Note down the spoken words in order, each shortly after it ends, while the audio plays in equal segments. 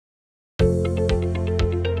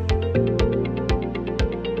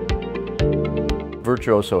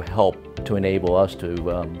Virtuozzo helped to enable us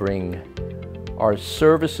to bring our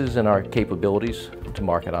services and our capabilities to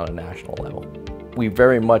market on a national level. We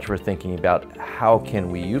very much were thinking about how can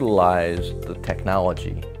we utilize the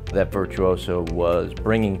technology that Virtuozzo was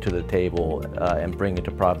bringing to the table and bringing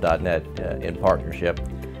to Prov.net in partnership.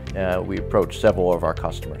 We approached several of our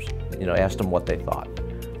customers, asked them what they thought.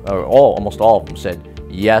 Almost all of them said,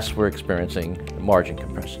 yes, we're experiencing margin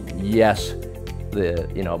compression. Yes,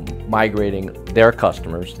 migrating their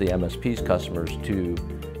customers, the MSPs customers, to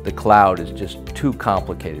the cloud is just too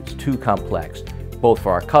complicated, it's too complex, both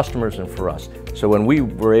for our customers and for us. So when we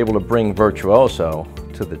were able to bring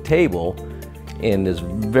Virtuozzo to the table in this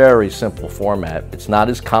very simple format, it's not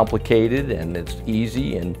as complicated and it's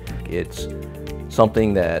easy, and it's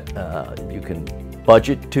something that you can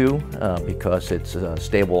budget to because it's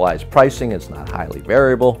stabilized pricing, it's not highly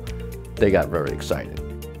variable. They got very excited.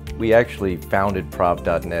 We actually founded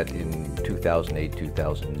Prov.net in 2008,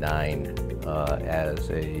 2009 as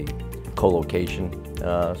a co-location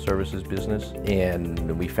services business,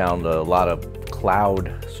 and we found a lot of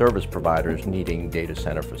cloud service providers needing data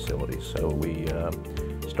center facilities. So we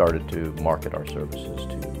started to market our services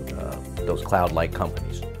to those cloud-like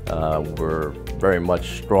companies. We're very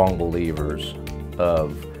much strong believers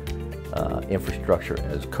of infrastructure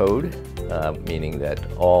as code, meaning that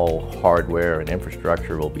all hardware and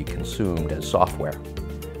infrastructure will be consumed as software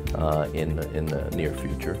in the near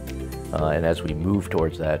future. And as we move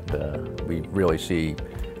towards that, we really see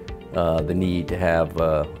the need to have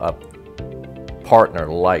a partner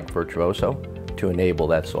like Virtuozzo to enable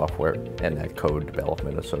that software and that code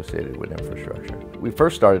development associated with infrastructure. We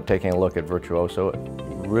first started taking a look at Virtuozzo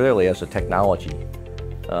really as a technology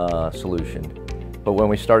solution. But when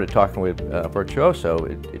we started talking with Virtuozzo,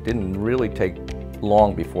 it didn't really take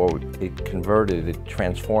long before it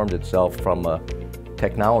transformed itself from a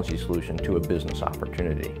technology solution to a business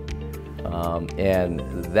opportunity. And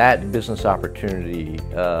that business opportunity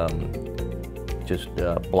just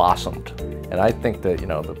blossomed. And I think that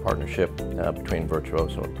the partnership between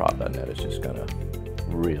Virtuozzo and Prov.net is just going to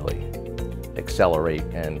really accelerate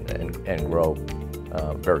and grow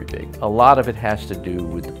very big. A lot of it has to do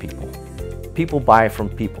with the people. People buy from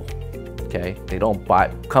people, okay?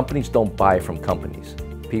 Companies don't buy from companies.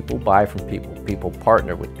 People buy from people. People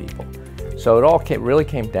partner with people. So it all really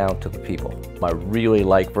came down to the people. I really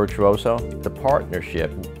like Virtuozzo. The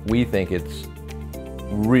partnership, we think it's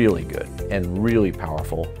really good and really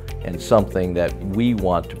powerful, and something that we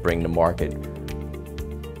want to bring to market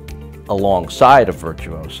alongside of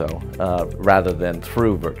Virtuozzo rather than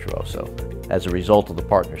through Virtuozzo. As a result of the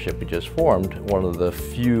partnership we just formed, one of the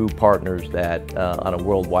few partners that on a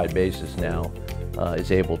worldwide basis now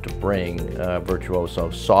is able to bring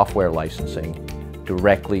Virtuozzo software licensing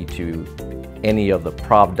directly to any of the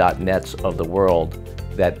Prov.nets of the world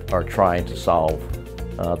that are trying to solve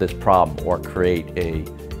this problem or create a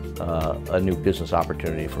new business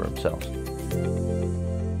opportunity for themselves.